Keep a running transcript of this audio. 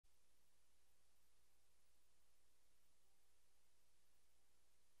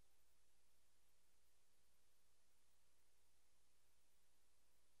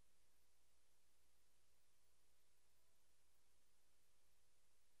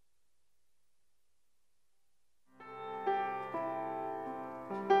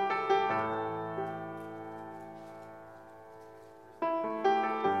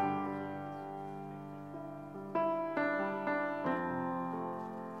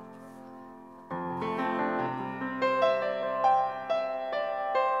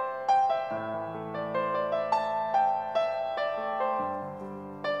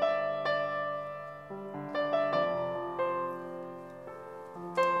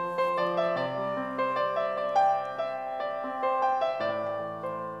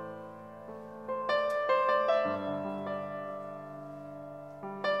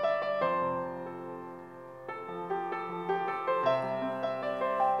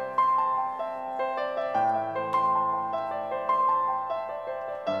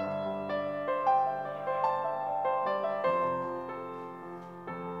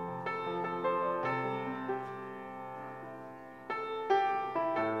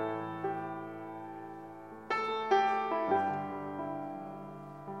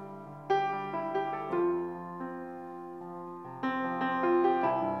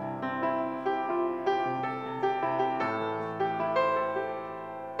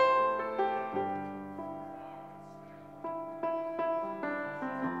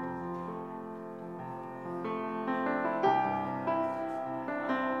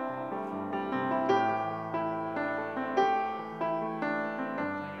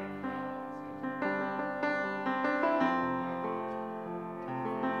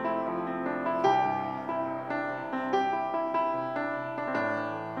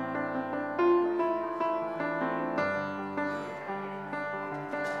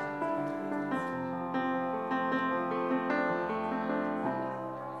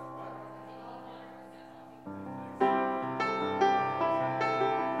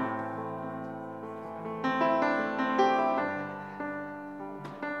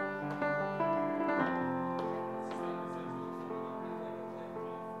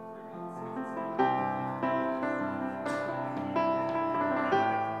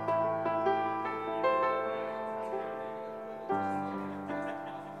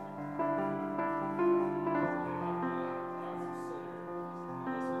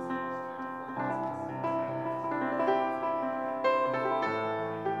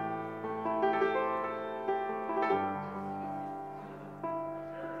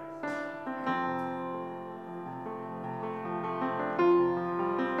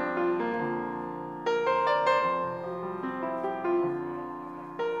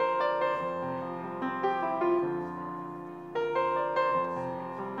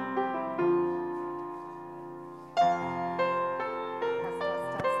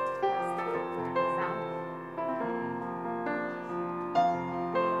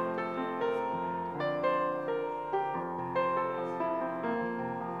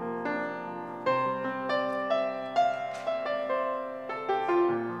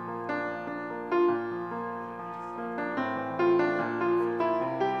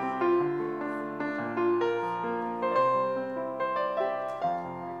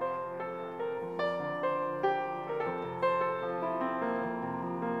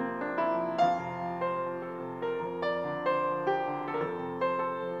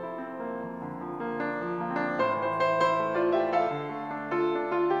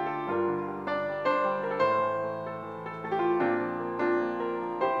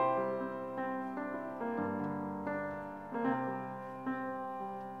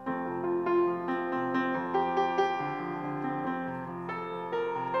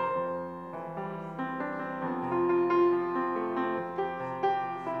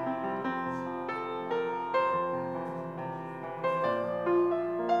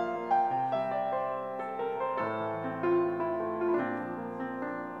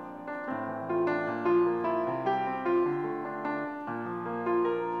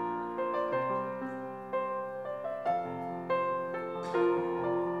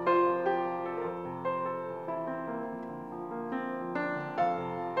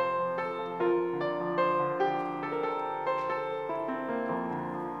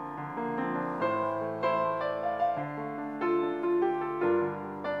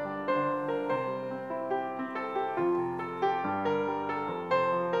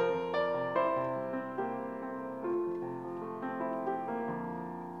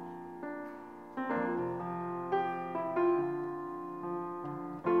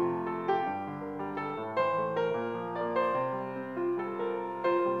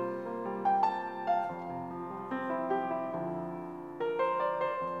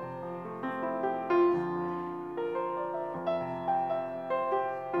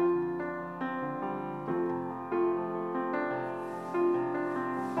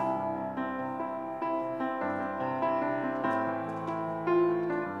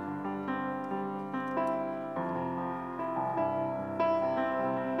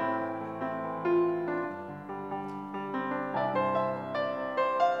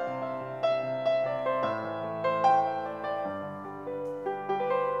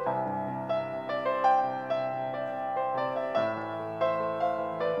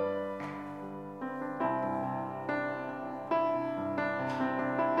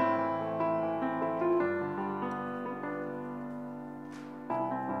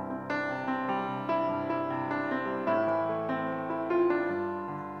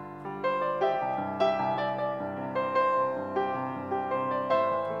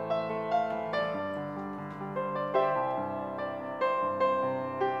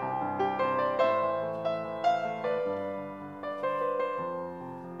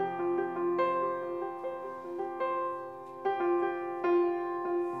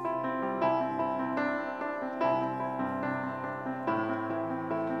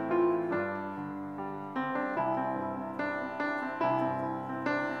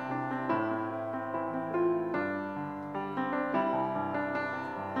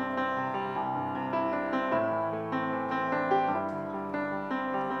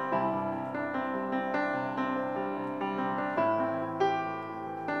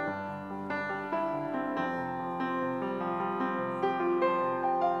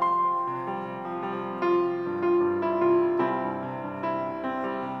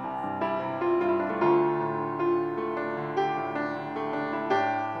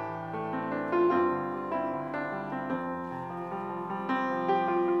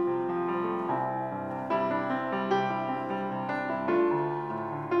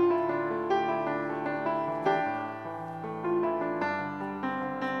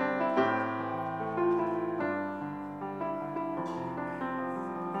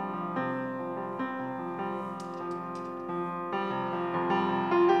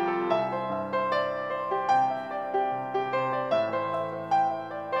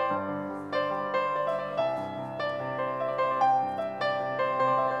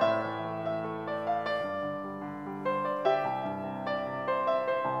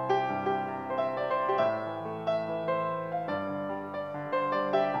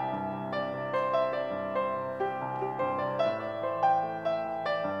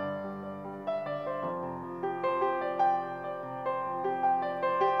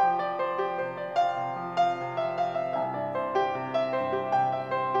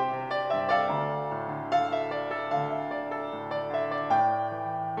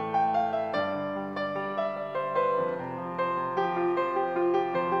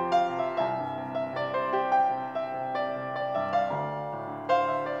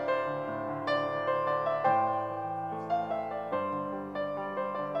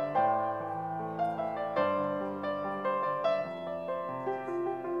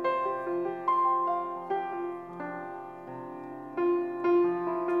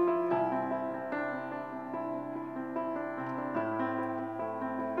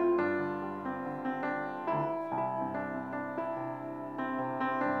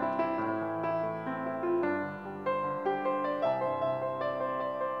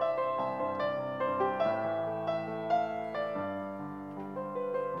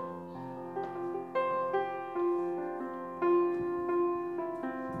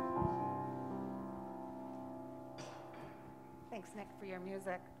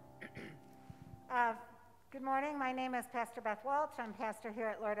music. Uh, Good morning. My name is Pastor Beth Welch. I'm pastor here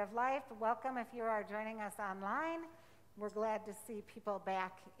at Lord of Life. Welcome if you are joining us online. We're glad to see people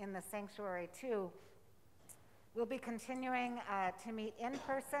back in the sanctuary too. We'll be continuing to meet in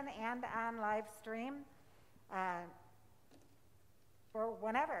person and on live stream for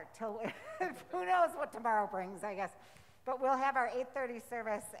whenever, till who knows what tomorrow brings, I guess. But we'll have our 8:30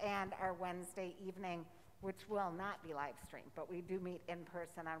 service and our Wednesday evening, which will not be live streamed, but we do meet in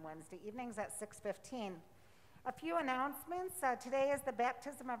person on Wednesday evenings at 6:15. A few announcements. Today is the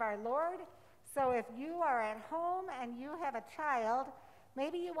baptism of our Lord. So if you are at home and you have a child,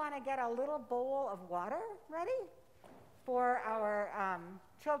 maybe you want to get a little bowl of water ready for our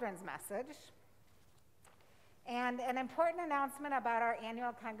children's message. And an important announcement about our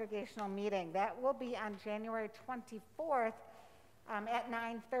annual congregational meeting. That will be on January 24th at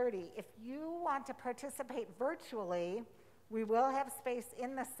 9:30. If you want to participate virtually, we will have space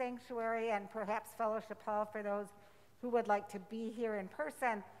in the sanctuary and perhaps fellowship hall for those who would like to be here in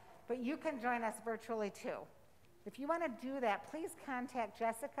person, but you can join us virtually too. If you want to do that, please contact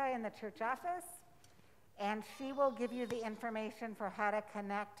Jessica in the church office, and she will give you the information for how to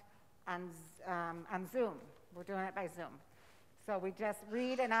connect on Zoom. We're doing it by Zoom. So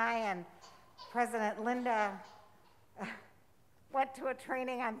Reed and I and President Linda went to a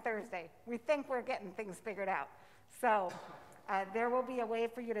training on Thursday. We think we're getting things figured out. So there will be a way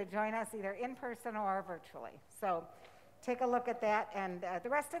for you to join us either in person or virtually. So take a look at that. And the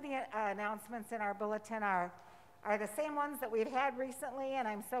rest of the announcements in our bulletin are the same ones that we've had recently, and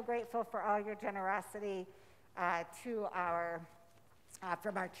I'm so grateful for all your generosity from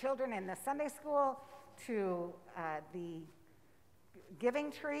our children in the Sunday school to the giving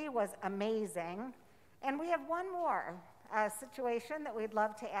tree was amazing. And we have one more situation that we'd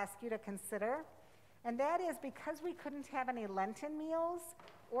love to ask you to consider. And that is because we couldn't have any Lenten meals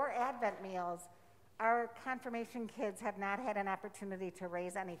or Advent meals, our confirmation kids have not had an opportunity to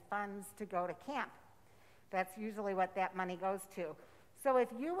raise any funds to go to camp. That's usually what that money goes to. So if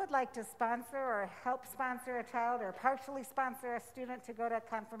you would like to sponsor or help sponsor a child or partially sponsor a student to go to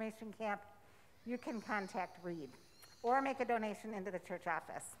confirmation camp, you can contact Reed or make a donation into the church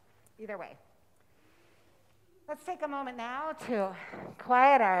office. Either way. Let's take a moment now to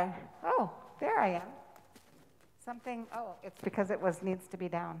quiet our, there I am. It's because it needs to be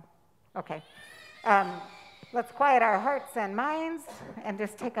down. Okay. Let's quiet our hearts and minds and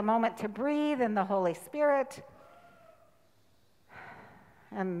just take a moment to breathe in the Holy Spirit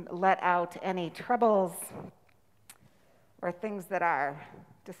and let out any troubles or things that are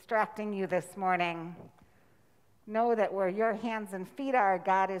distracting you this morning. Know that where your hands and feet are,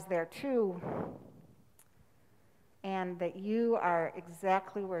 God is there too. And that you are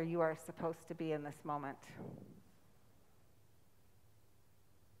exactly where you are supposed to be in this moment.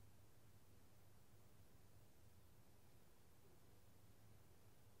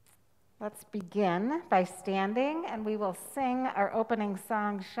 Let's begin by standing, and we will sing our opening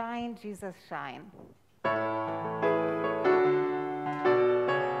song, Shine, Jesus, Shine.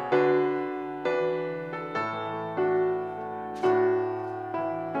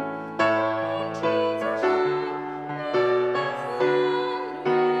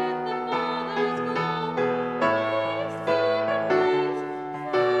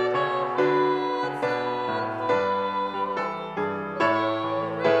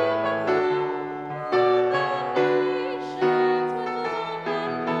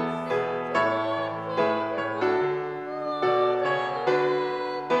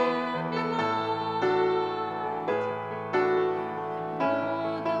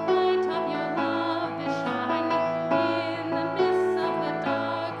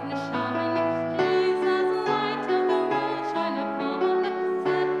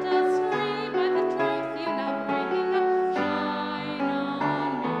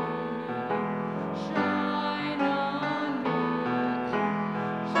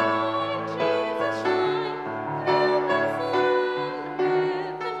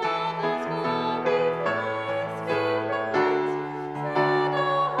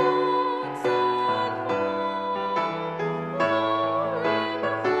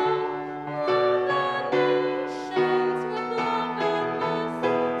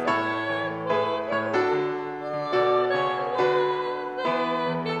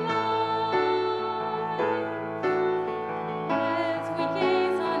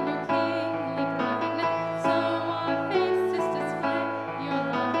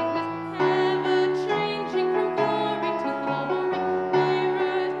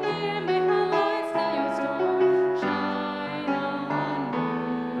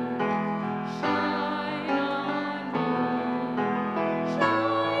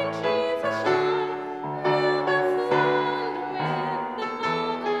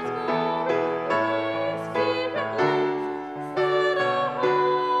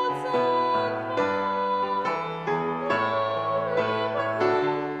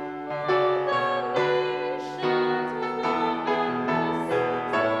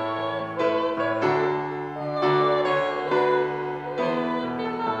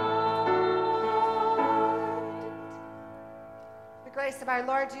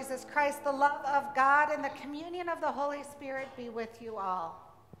 Jesus Christ, the love of God, and the communion of the Holy Spirit be with you all,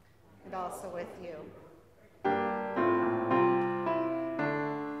 and also with you.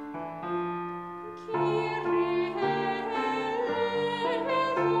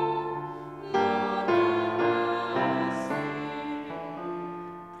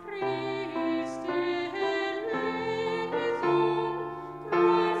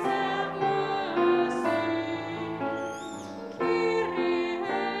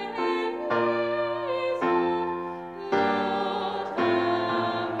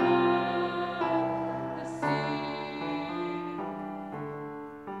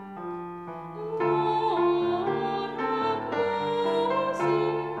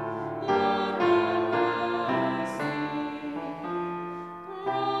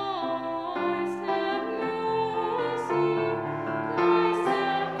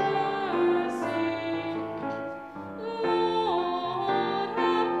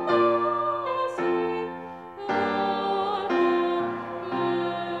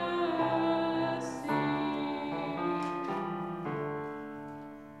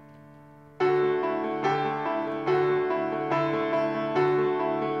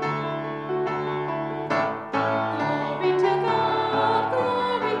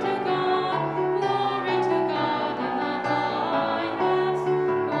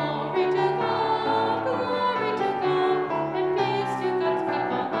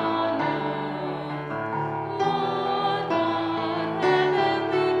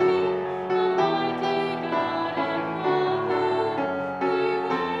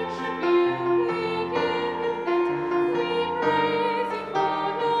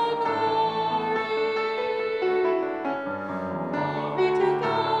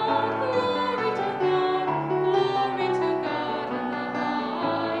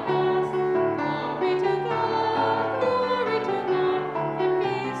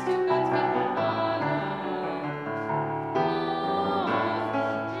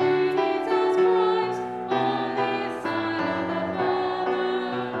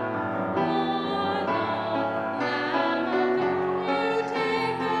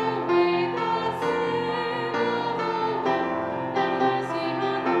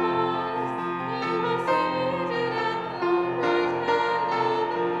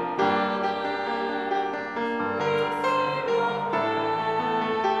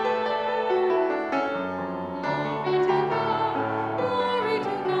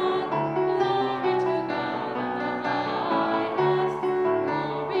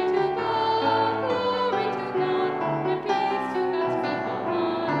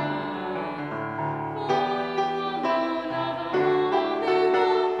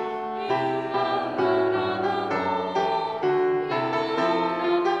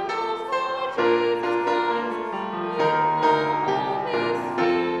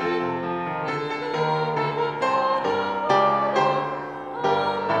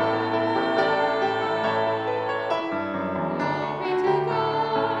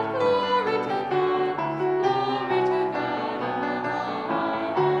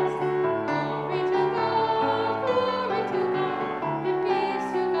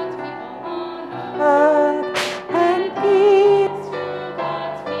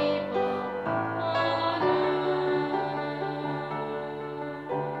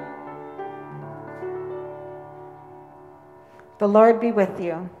 The Lord be with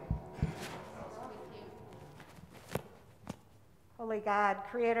you. Holy God,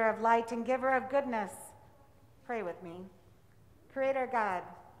 creator of light and giver of goodness, pray with me. Creator God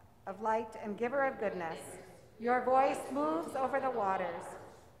of light and giver of goodness, your voice moves over the waters.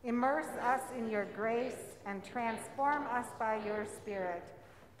 Immerse us in your grace and transform us by your Spirit,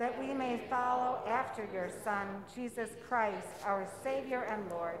 that we may follow after your Son, Jesus Christ, our Savior and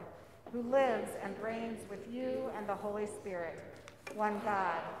Lord, who lives and reigns with you and the Holy Spirit, one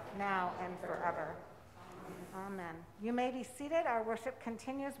God, now and forever. Amen. You may be seated. Our worship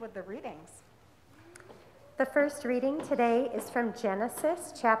continues with the readings. The first reading today is from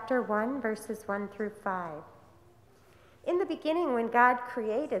Genesis chapter 1, verses 1 through 5. In the beginning, when God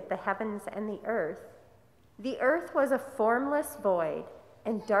created the heavens and the earth was a formless void,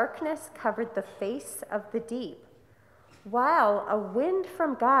 and darkness covered the face of the deep, while a wind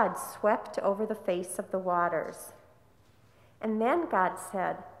from God swept over the face of the waters. And then God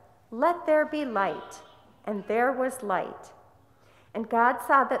said, "Let there be light," and there was light. And God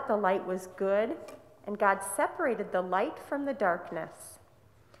saw that the light was good, and God separated the light from the darkness.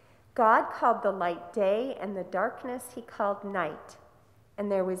 God called the light day, and the darkness he called night.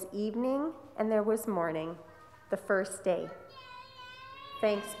 And there was evening, and there was morning, the first day.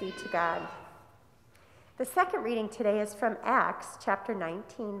 Thanks be to God. The second reading today is from Acts chapter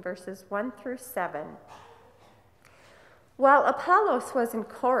 19, verses 1 through 7. While Apollos was in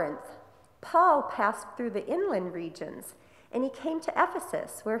Corinth, Paul passed through the inland regions, and he came to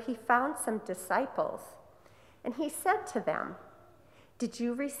Ephesus, where he found some disciples. And he said to them, "Did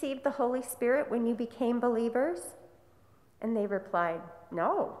you receive the Holy Spirit when you became believers?" And they replied,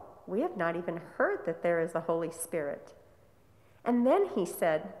 "No, we have not even heard that there is a Holy Spirit." And then he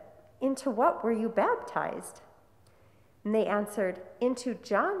said, "Into what were you baptized?" And they answered, "Into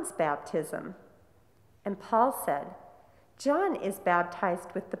John's baptism." And Paul said, "John is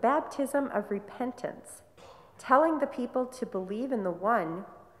baptized with the baptism of repentance, telling the people to believe in the one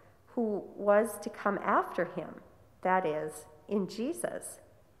who was to come after him, that is, in Jesus."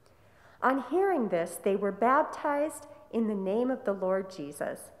 On hearing this, they were baptized in the name of the Lord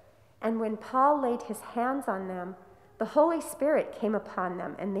Jesus. And when Paul laid his hands on them, the Holy Spirit came upon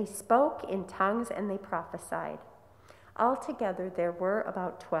them, and they spoke in tongues and they prophesied. Altogether, there were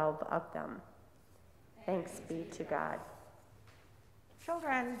about 12 of them. Thanks be to God.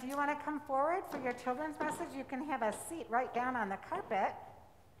 Children, do you want to come forward for your children's message? You can have a seat right down on the carpet.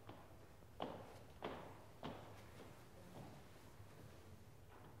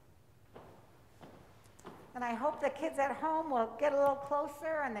 And I hope the kids at home will get a little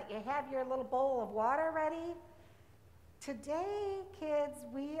closer and that you have your little bowl of water ready. Today, kids,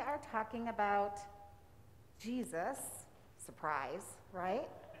 we are talking about Jesus. Surprise, right?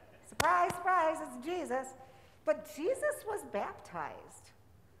 Surprise, surprise, it's Jesus. But Jesus was baptized.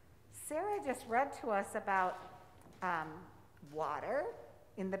 Sarah just read to us about water.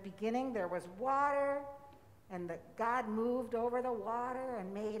 In the beginning, there was water, and God moved over the water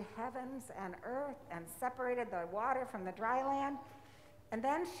and made heavens and earth and separated the water from the dry land. And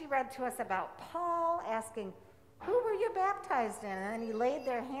then she read to us about Paul asking, "Who were you baptized in?" And then he laid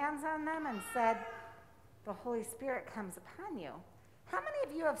their hands on them and said, "The Holy Spirit comes upon you." How many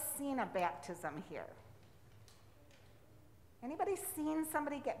of you have seen a baptism here? Anybody seen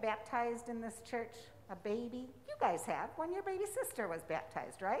somebody get baptized in this church? A baby? You guys have, when your baby sister was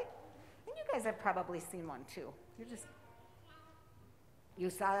baptized, right? And you guys have probably seen one too. You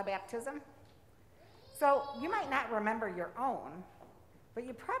saw a baptism? So you might not remember your own, but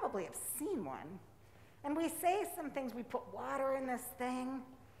you probably have seen one. And we say some things, we put water in this thing,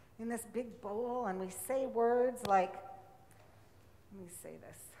 in this big bowl, and we say words like, let me say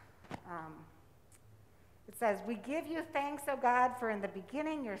this. It says, "We give you thanks, O God, for in the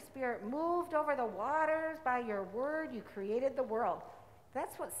beginning your Spirit moved over the waters. By your word you created the world."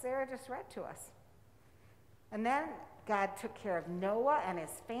 That's what Sarah just read to us. And then God took care of Noah and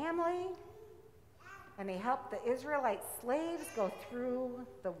his family, and he helped the Israelite slaves go through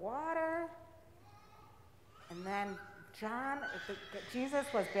the water. And then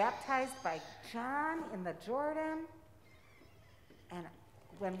Jesus was baptized by John in the Jordan. And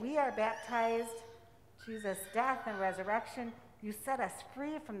when we are baptized, Jesus' death and resurrection, you set us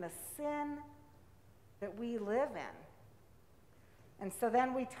free from the sin that we live in. And so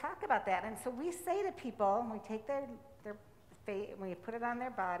then we talk about that. And so we say to people, we take their faith and we put it on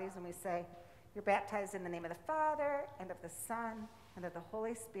their bodies and we say, "You're baptized in the name of the Father and of the Son and of the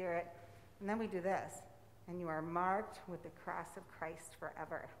Holy Spirit." And then we do this, "And you are marked with the cross of Christ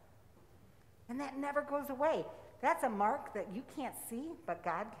forever." And that never goes away. That's a mark that you can't see, but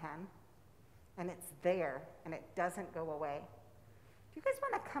God can. And it's there, and it doesn't go away. Do you guys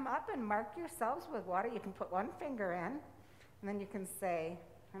want to come up and mark yourselves with water? You can put one finger in, and then you can say,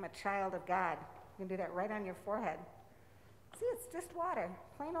 "I'm a child of God." You can do that right on your forehead. See, it's just water,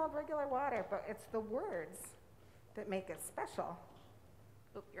 plain old regular water, but it's the words that make it special.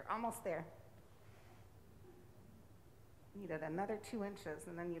 Oop, you're almost there. Needed another 2 inches,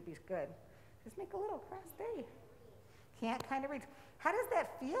 and then you'd be good. Just make a little cross. There you can't kind of reach. How does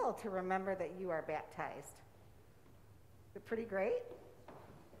that feel to remember that you are baptized? Is it pretty great?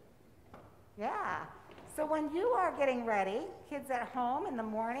 Yeah. So when you are getting ready, kids at home in the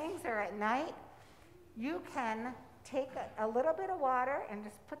mornings or at night, you can take a little bit of water and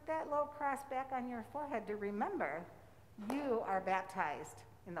just put that little cross back on your forehead to remember you are baptized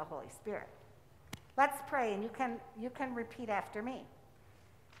in the Holy Spirit. Let's pray, and you can repeat after me.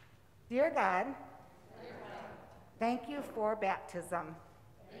 Dear God, thank you for baptism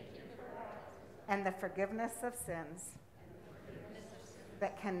and the forgiveness of sins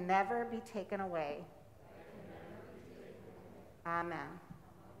that can never be taken away. Amen.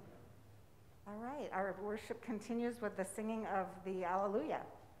 All right, our worship continues with the singing of the Alleluia.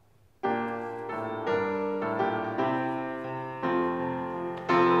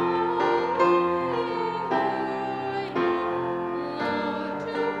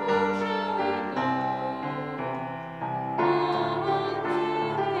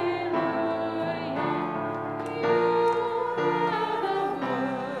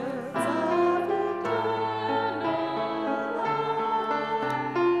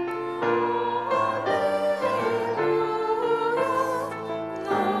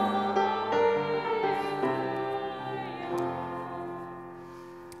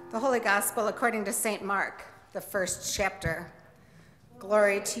 The Holy Gospel according to St. Mark, the first chapter.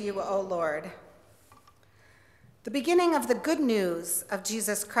 Glory to you, O Lord. The beginning of the good news of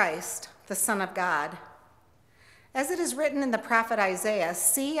Jesus Christ, the Son of God. As it is written in the prophet Isaiah,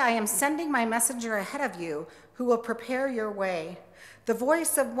 "See, I am sending my messenger ahead of you, who will prepare your way. The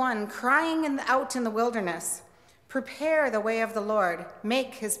voice of one crying out in the wilderness, prepare the way of the Lord,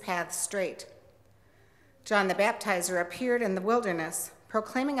 make his path straight." John the Baptizer appeared in the wilderness,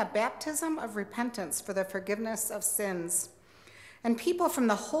 proclaiming a baptism of repentance for the forgiveness of sins. And people from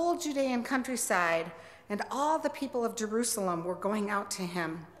the whole Judean countryside and all the people of Jerusalem were going out to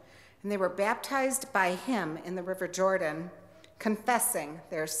him, and they were baptized by him in the river Jordan, confessing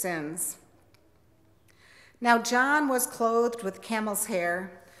their sins. Now John was clothed with camel's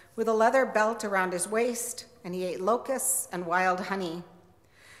hair, with a leather belt around his waist, and he ate locusts and wild honey.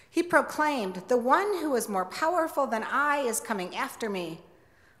 He proclaimed, "The one who is more powerful than I is coming after me.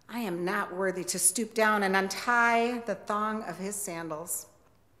 I am not worthy to stoop down and untie the thong of his sandals.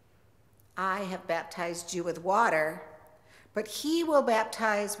 I have baptized you with water, but he will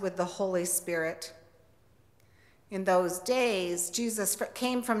baptize with the Holy Spirit." In those days, Jesus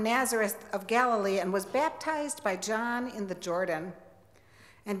came from Nazareth of Galilee and was baptized by John in the Jordan.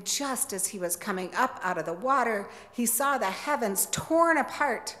 And just as he was coming up out of the water, he saw the heavens torn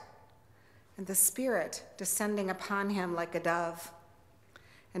apart and the Spirit descending upon him like a dove.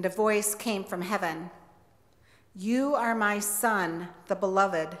 And a voice came from heaven, "You are my Son, the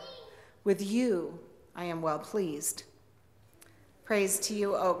Beloved. With you I am well pleased." Praise to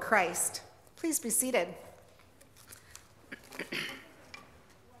you, O Christ. Please be seated.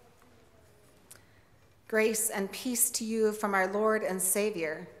 Grace and peace to you from our Lord and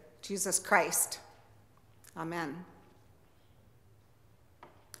Savior, Jesus Christ. Amen.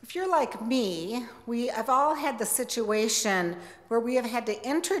 If you're like me, we have all had the situation where we have had to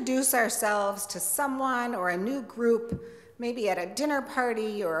introduce ourselves to someone or a new group, maybe at a dinner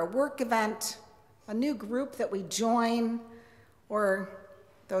party or a work event, a new group that we join, or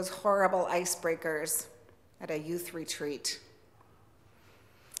those horrible icebreakers at a youth retreat.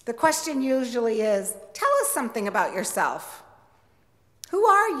 The question usually is, tell us something about yourself. Who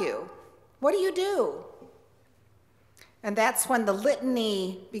are you? What do you do? And that's when the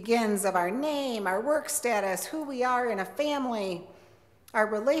litany begins of our name, our work status, who we are in a family, our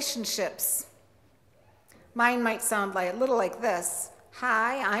relationships. Mine might sound a little like this.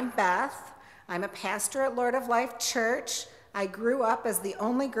 Hi, I'm Beth. I'm a pastor at Lord of Life Church. I grew up as the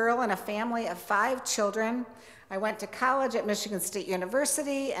only girl in a family of 5 children. I went to college at Michigan State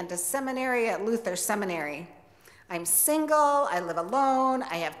University and to seminary at Luther Seminary. I'm single, I live alone,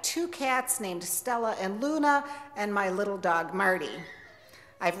 I have 2 cats named Stella and Luna, and my little dog Marty.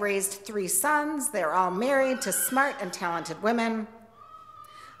 I've raised 3 sons, they're all married to smart and talented women.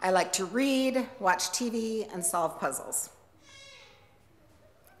 I like to read, watch TV, and solve puzzles.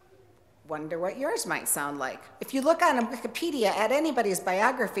 Wonder what yours might sound like. If you look on Wikipedia at anybody's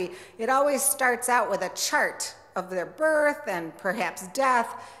biography, it always starts out with a chart of their birth and perhaps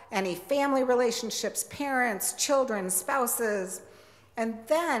death, any family relationships, parents, children, spouses, and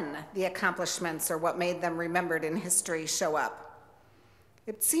then the accomplishments or what made them remembered in history show up.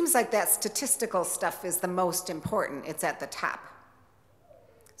 It seems like that statistical stuff is the most important. It's at the top.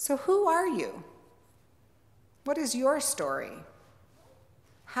 So who are you? What is your story?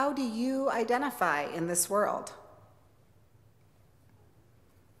 How do you identify in this world?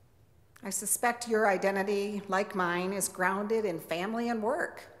 I suspect your identity, like mine, is grounded in family and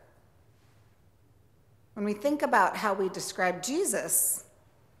work. When we think about how we describe Jesus,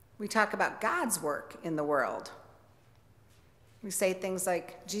 we talk about God's work in the world. We say things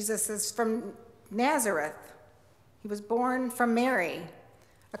like, Jesus is from Nazareth. He was born from Mary,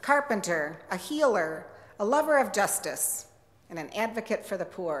 a carpenter, a healer, a lover of justice, and an advocate for the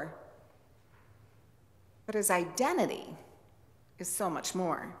poor. But his identity is so much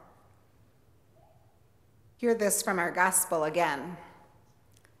more. Hear this from our gospel again.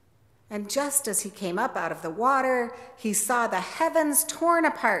 And just as he came up out of the water, he saw the heavens torn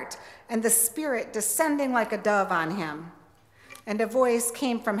apart and the Spirit descending like a dove on him. And a voice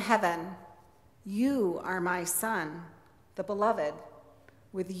came from heaven, "You are my Son, the Beloved.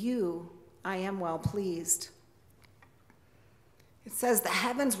 With you I am well pleased." It says the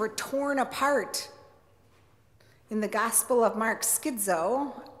heavens were torn apart. In the Gospel of Mark,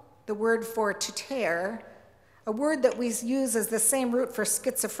 schizo, the word for to tear, a word that we use as the same root for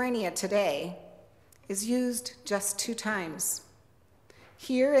schizophrenia today, is used just 2 times.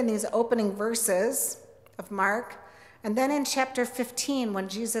 Here in these opening verses of Mark, and then in chapter 15 when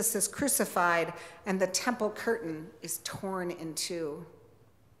Jesus is crucified and the temple curtain is torn in 2.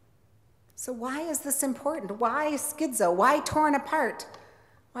 So why is this important? Why schizo? Why torn apart?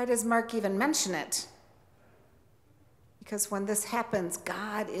 Why does Mark even mention it? Because when this happens,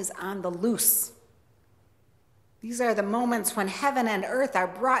 God is on the loose. These are the moments when heaven and earth are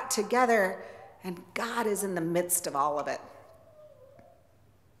brought together, and God is in the midst of all of it.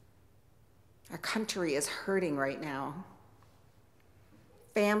 Our country is hurting right now.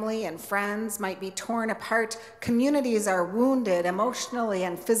 Family and friends might be torn apart. Communities are wounded emotionally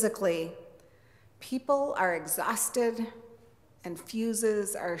and physically. People are exhausted, and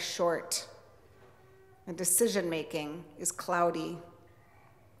fuses are short, and decision-making is cloudy.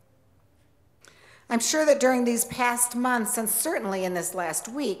 I'm sure that during these past months, and certainly in this last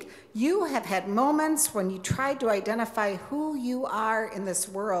week, you have had moments when you tried to identify who you are in this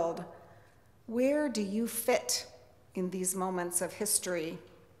world. Where do you fit in these moments of history?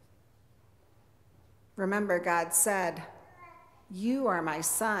 Remember, God said, "You are my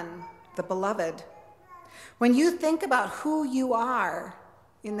son, the beloved." When you think about who you are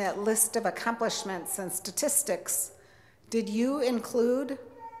in that list of accomplishments and statistics, did you include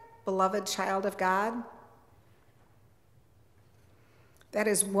beloved child of God? That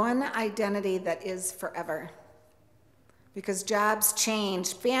is one identity that is forever. Because jobs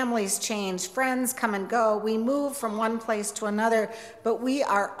change, families change, friends come and go, we move from one place to another, but we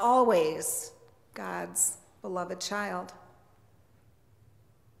are always God's beloved child.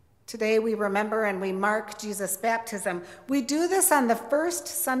 Today we remember and we mark Jesus' baptism. We do this on the first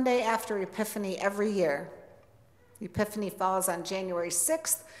Sunday after Epiphany every year. Epiphany falls on January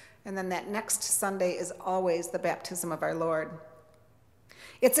 6th, and then that next Sunday is always the baptism of our Lord.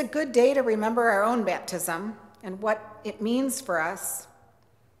 It's a good day to remember our own baptism and what it means for us,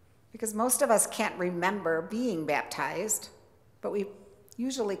 because most of us can't remember being baptized, but we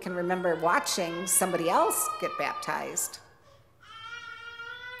usually can remember watching somebody else get baptized.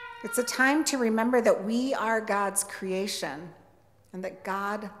 It's a time to remember that we are God's creation and that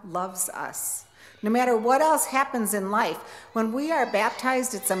God loves us. No matter what else happens in life, when we are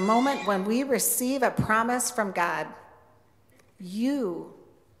baptized, it's a moment when we receive a promise from God. You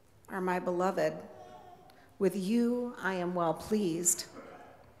are my beloved. With you, I am well pleased.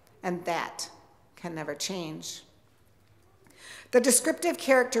 And that can never change. The descriptive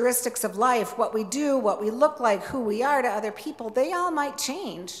characteristics of life, what we do, what we look like, who we are to other people, they all might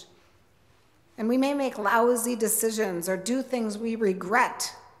change. And we may make lousy decisions or do things we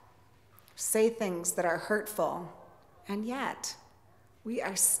regret, say things that are hurtful, and yet we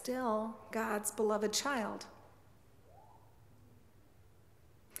are still God's beloved child.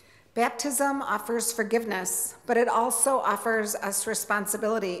 Baptism offers forgiveness, but it also offers us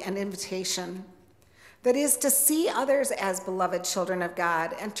responsibility and invitation. That is, to see others as beloved children of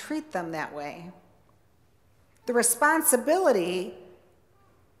God and treat them that way. The responsibility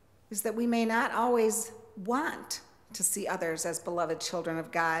is that we may not always want to see others as beloved children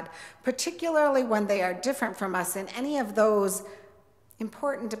of God, particularly when they are different from us in any of those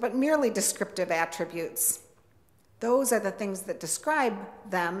important but merely descriptive attributes. Those are the things that describe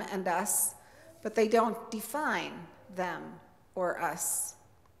them and us, but they don't define them or us.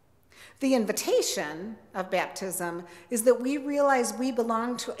 The invitation of baptism is that we realize we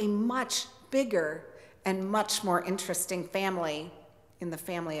belong to a much bigger and much more interesting family in the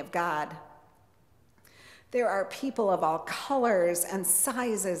family of God. There are people of all colors and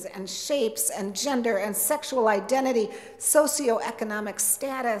sizes and shapes and gender and sexual identity, socioeconomic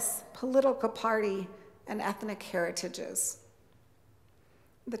status, political party, and ethnic heritages.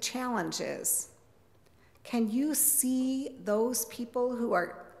 The challenge is, can you see those people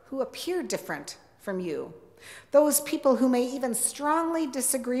who appear different from you, those people who may even strongly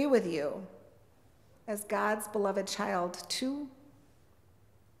disagree with you, as God's beloved child too?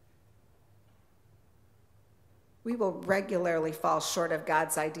 We will regularly fall short of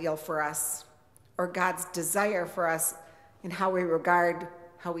God's ideal for us, or God's desire for us in how we regard,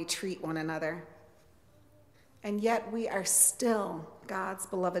 how we treat one another. And yet we are still God's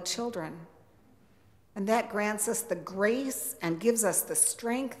beloved children. And that grants us the grace and gives us the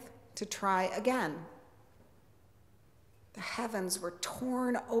strength to try again. The heavens were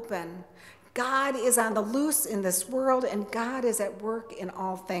torn open. God is on the loose in this world, and God is at work in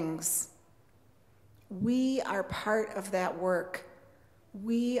all things. We are part of that work.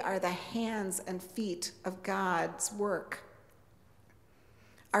 We are the hands and feet of God's work.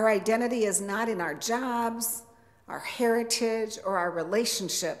 Our identity is not in our jobs, our heritage, or our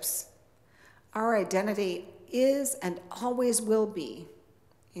relationships. Our identity is and always will be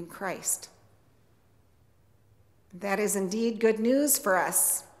in Christ. That is indeed good news for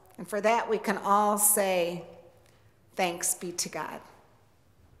us, and for that we can all say, thanks be to God.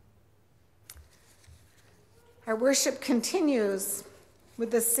 Our worship continues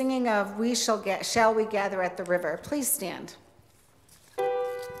with the singing of Shall We Gather at the River. Please stand.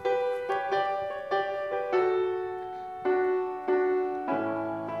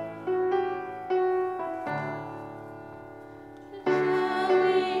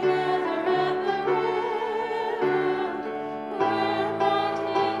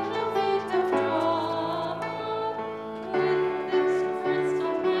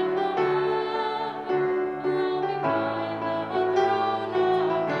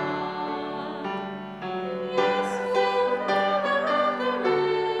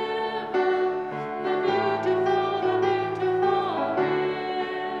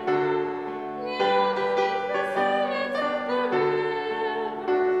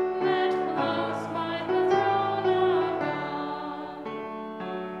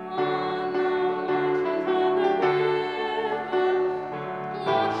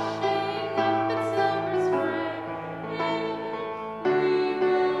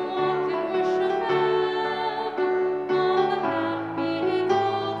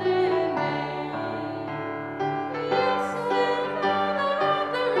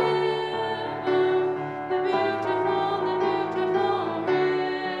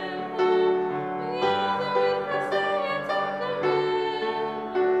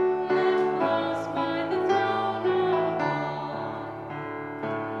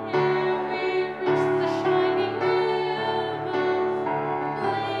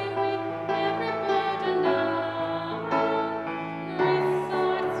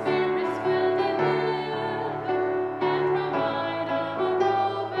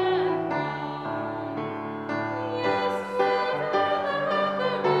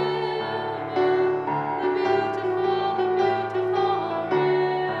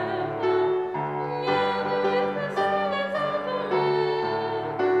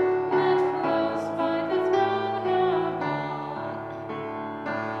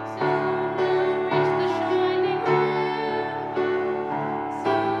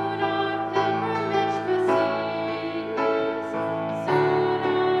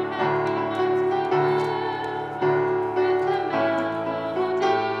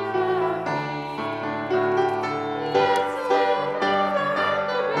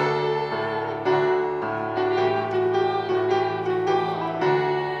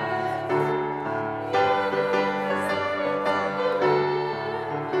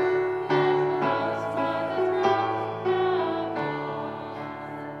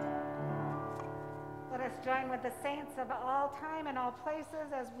 With the saints of all time and all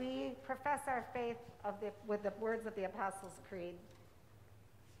places as we profess our faith with the words of the Apostles' Creed.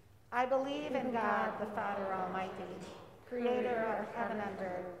 I believe in God, the Father Almighty, creator of heaven and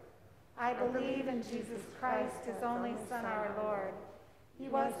earth. I believe in Jesus Christ, his only Son, our Lord. He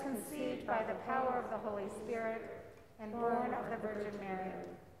was conceived by the power of the Holy Spirit and born of the Virgin Mary.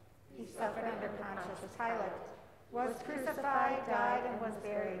 He suffered under Pontius Pilate, was crucified, died, and was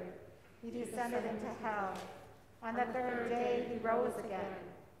buried. He descended into hell. On the third day he rose again.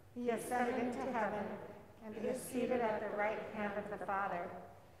 He ascended into heaven and is seated at the right hand of the Father.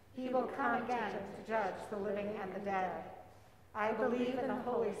 He will come again to judge the living and the dead. I believe in the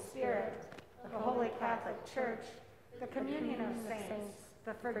Holy Spirit, the Holy Catholic Church, the communion of saints,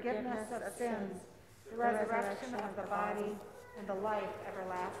 the forgiveness of sins, the resurrection of the body, and the life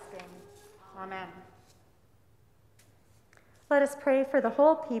everlasting. Amen. Let us pray for the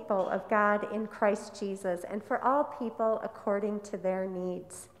whole people of God in Christ Jesus and for all people according to their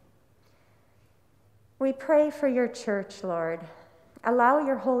needs. We pray for your church, Lord. Allow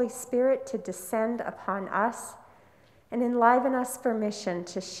your Holy Spirit to descend upon us and enliven us for mission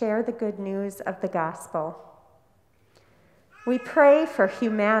to share the good news of the gospel. We pray for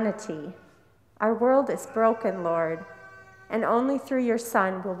humanity. Our world is broken, Lord, and only through your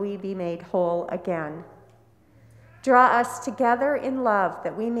Son will we be made whole again. Draw us together in love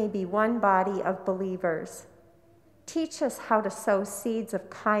that we may be one body of believers. Teach us how to sow seeds of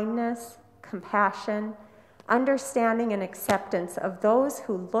kindness, compassion, understanding, and acceptance of those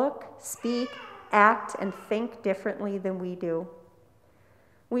who look, speak, act, and think differently than we do.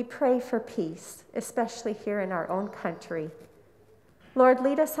 We pray for peace, especially here in our own country. Lord,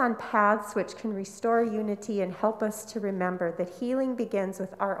 lead us on paths which can restore unity and help us to remember that healing begins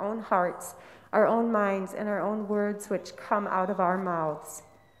with our own hearts, our own minds, and our own words which come out of our mouths.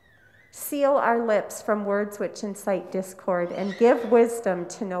 Seal our lips from words which incite discord and give wisdom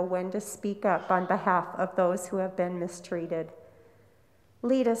to know when to speak up on behalf of those who have been mistreated.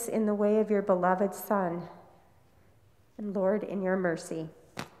 Lead us in the way of your beloved Son. And Lord, in your mercy.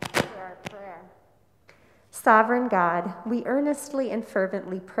 Hear our prayer. Sovereign God, we earnestly and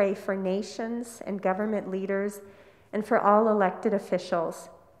fervently pray for nations and government leaders and for all elected officials.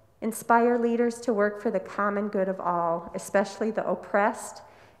 Inspire leaders to work for the common good of all, especially the oppressed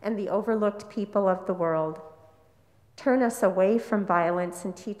and the overlooked people of the world. Turn us away from violence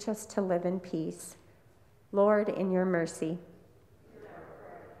and teach us to live in peace. Lord, in your mercy.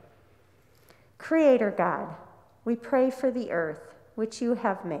 Creator God, we pray for the earth, which you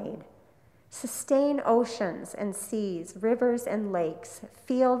have made. Sustain oceans and seas, rivers and lakes,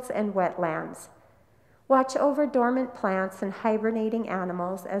 fields and wetlands. Watch over dormant plants and hibernating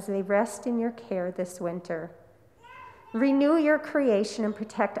animals as they rest in your care this winter. Renew your creation and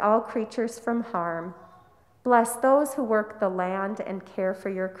protect all creatures from harm. Bless those who work the land and care for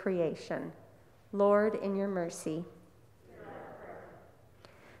your creation. Lord, in your mercy.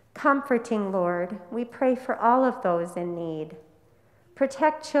 Comforting Lord, we pray for all of those in need.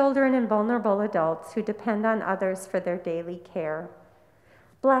 Protect children and vulnerable adults who depend on others for their daily care.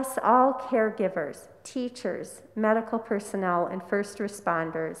 Bless all caregivers, teachers, medical personnel, and first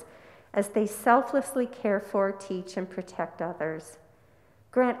responders as they selflessly care for, teach, and protect others.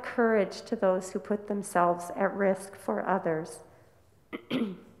 Grant courage to those who put themselves at risk for others.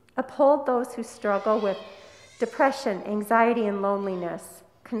 Uphold those who struggle with depression, anxiety, and loneliness.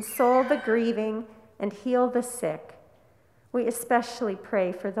 Console the grieving and heal the sick. We especially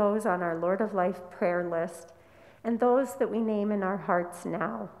pray for those on our Lord of Life prayer list and those that we name in our hearts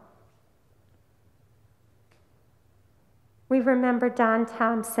now. We remember Dawn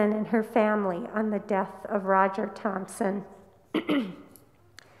Thompson and her family on the death of Roger Thompson.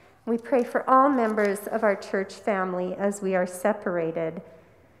 We pray for all members of our church family as we are separated.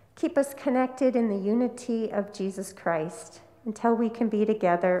 Keep us connected in the unity of Jesus Christ until we can be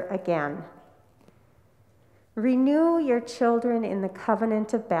together again. Renew your children in the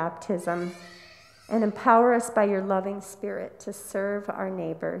covenant of baptism and empower us by your loving Spirit to serve our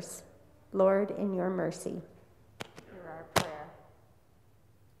neighbors. Lord, in your mercy. Hear our prayer.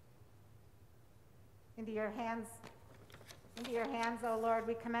 Into your hands, O Lord,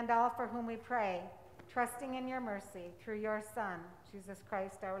 we commend all for whom we pray, trusting in your mercy through your Son, Jesus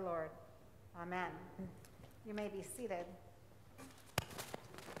Christ our Lord. Amen. You may be seated.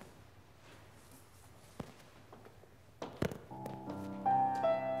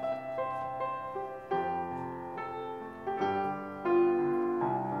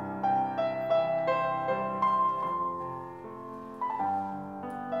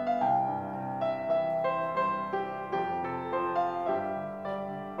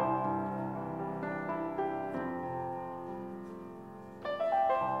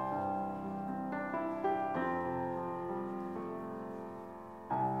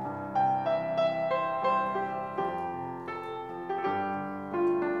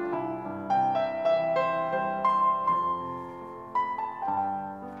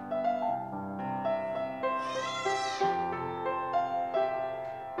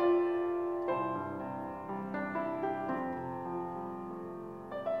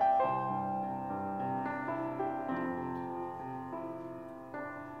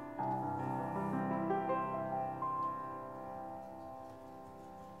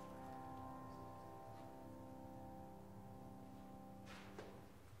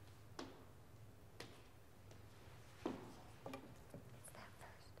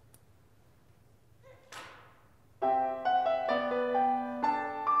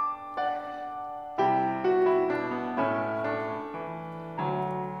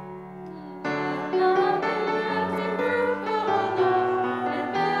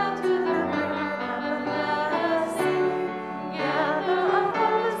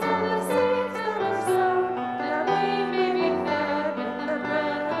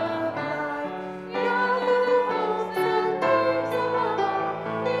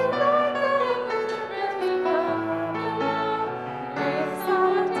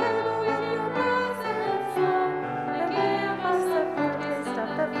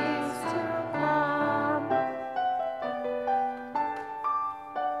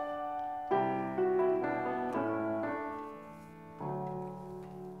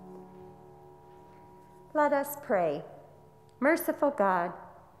 Let us pray. Merciful God,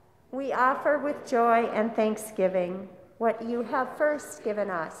 we offer with joy and thanksgiving what you have first given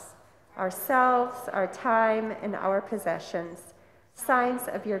us, ourselves, our time, and our possessions, signs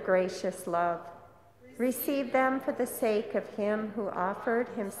of your gracious love. Receive them for the sake of him who offered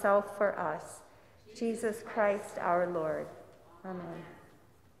himself for us, Jesus Christ our Lord. Amen.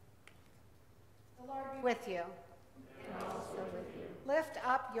 The Lord be with you. And also with you. Lift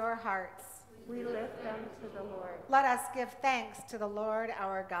up your hearts. We lift them to the Lord. Let us give thanks to the Lord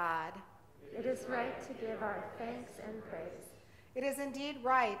our God. It is right to give our thanks and praise. It is indeed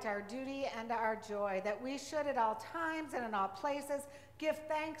right, our duty and our joy, that we should at all times and in all places give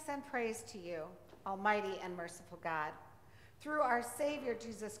thanks and praise to you, Almighty and merciful God, through our Savior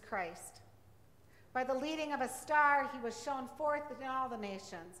Jesus Christ. By the leading of a star, he was shown forth in all the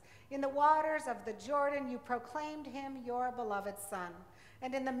nations. In the waters of the Jordan, you proclaimed him your beloved Son.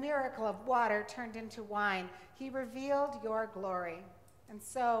 And in the miracle of water turned into wine, he revealed your glory. And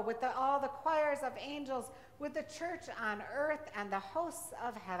so, with all the choirs of angels, with the church on earth and the hosts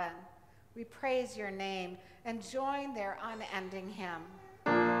of heaven, we praise your name and join their unending hymn.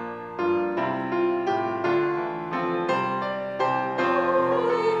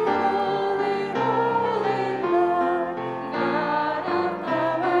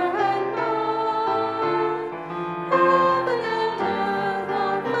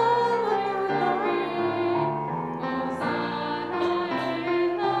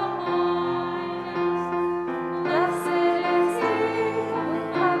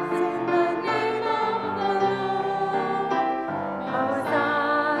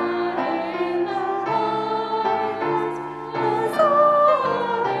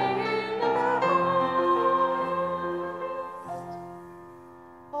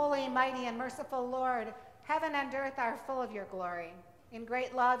 Merciful Lord, heaven and earth are full of your glory. In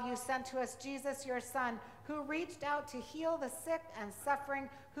great love, you sent to us Jesus, your Son, who reached out to heal the sick and suffering,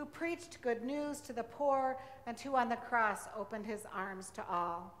 who preached good news to the poor, and who on the cross opened his arms to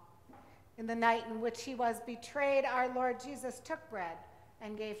all. In the night in which he was betrayed, our Lord Jesus took bread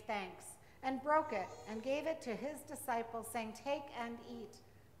and gave thanks, and broke it and gave it to his disciples, saying, "Take and eat.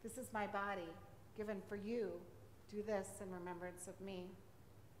 This is my body, given for you. Do this in remembrance of me."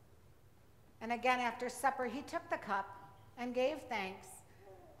 And again, after supper, he took the cup and gave thanks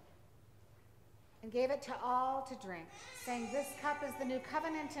and gave it to all to drink, saying, "This cup is the new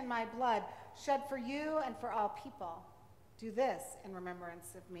covenant in my blood, shed for you and for all people. Do this in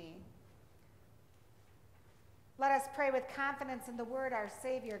remembrance of me." Let us pray with confidence in the word our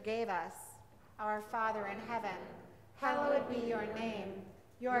Savior gave us. Our Father in heaven, hallowed be your name.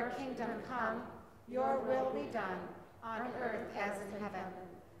 Your kingdom come, your will be done, on earth as in heaven.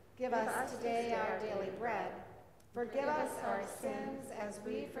 Give us today our daily bread. Forgive us our sins as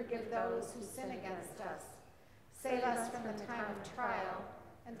we forgive those who sin against us. Save us from the time of trial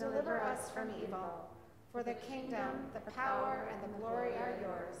and deliver us from evil. For the kingdom, the power, and the glory are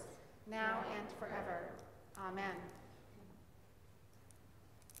yours, now and forever. Amen.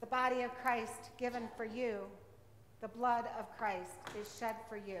 The body of Christ given for you, the blood of Christ is shed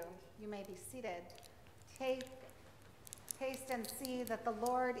for you. You may be seated. Taste and see that the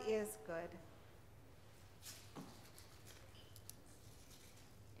Lord is good.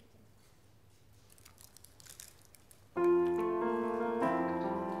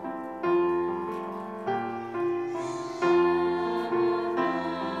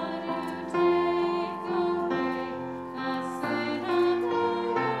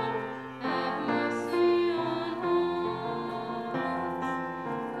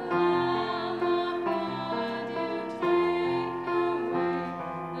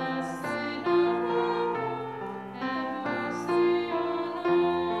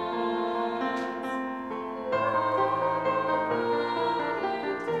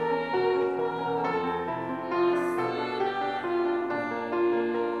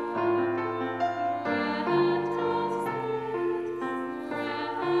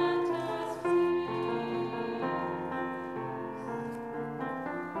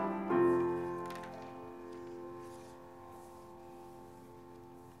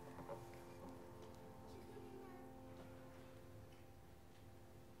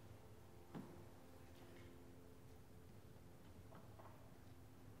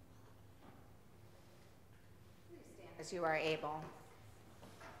 As you are able.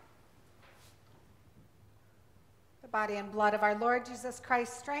 The body and blood of our Lord Jesus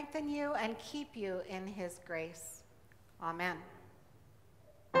Christ strengthen you and keep you in his grace. Amen.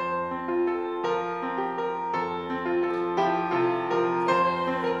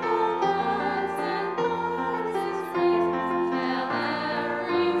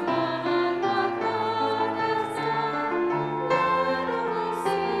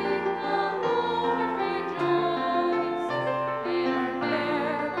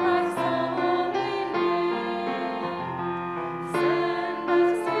 Send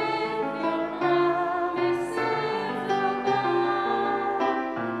us Savior, promise of God.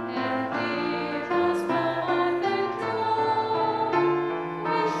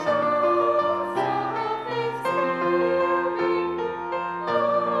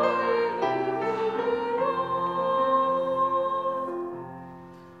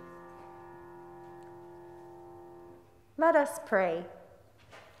 Let us pray.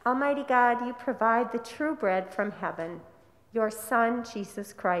 Almighty God, you provide the true bread from heaven, your Son,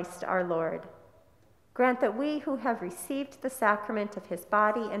 Jesus Christ, our Lord. Grant that we who have received the sacrament of his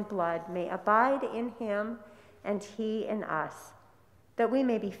body and blood may abide in him and he in us, that we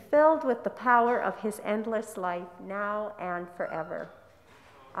may be filled with the power of his endless life now and forever.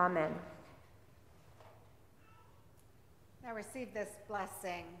 Amen. Now receive this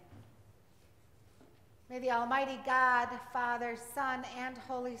blessing. May the Almighty God, Father, Son, and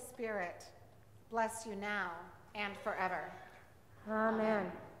Holy Spirit bless you now and forever. Amen.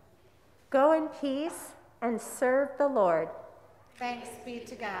 Go in peace and serve the Lord. Thanks be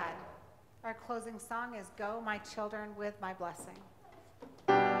to God. Our closing song is Go, My Children, with My Blessing.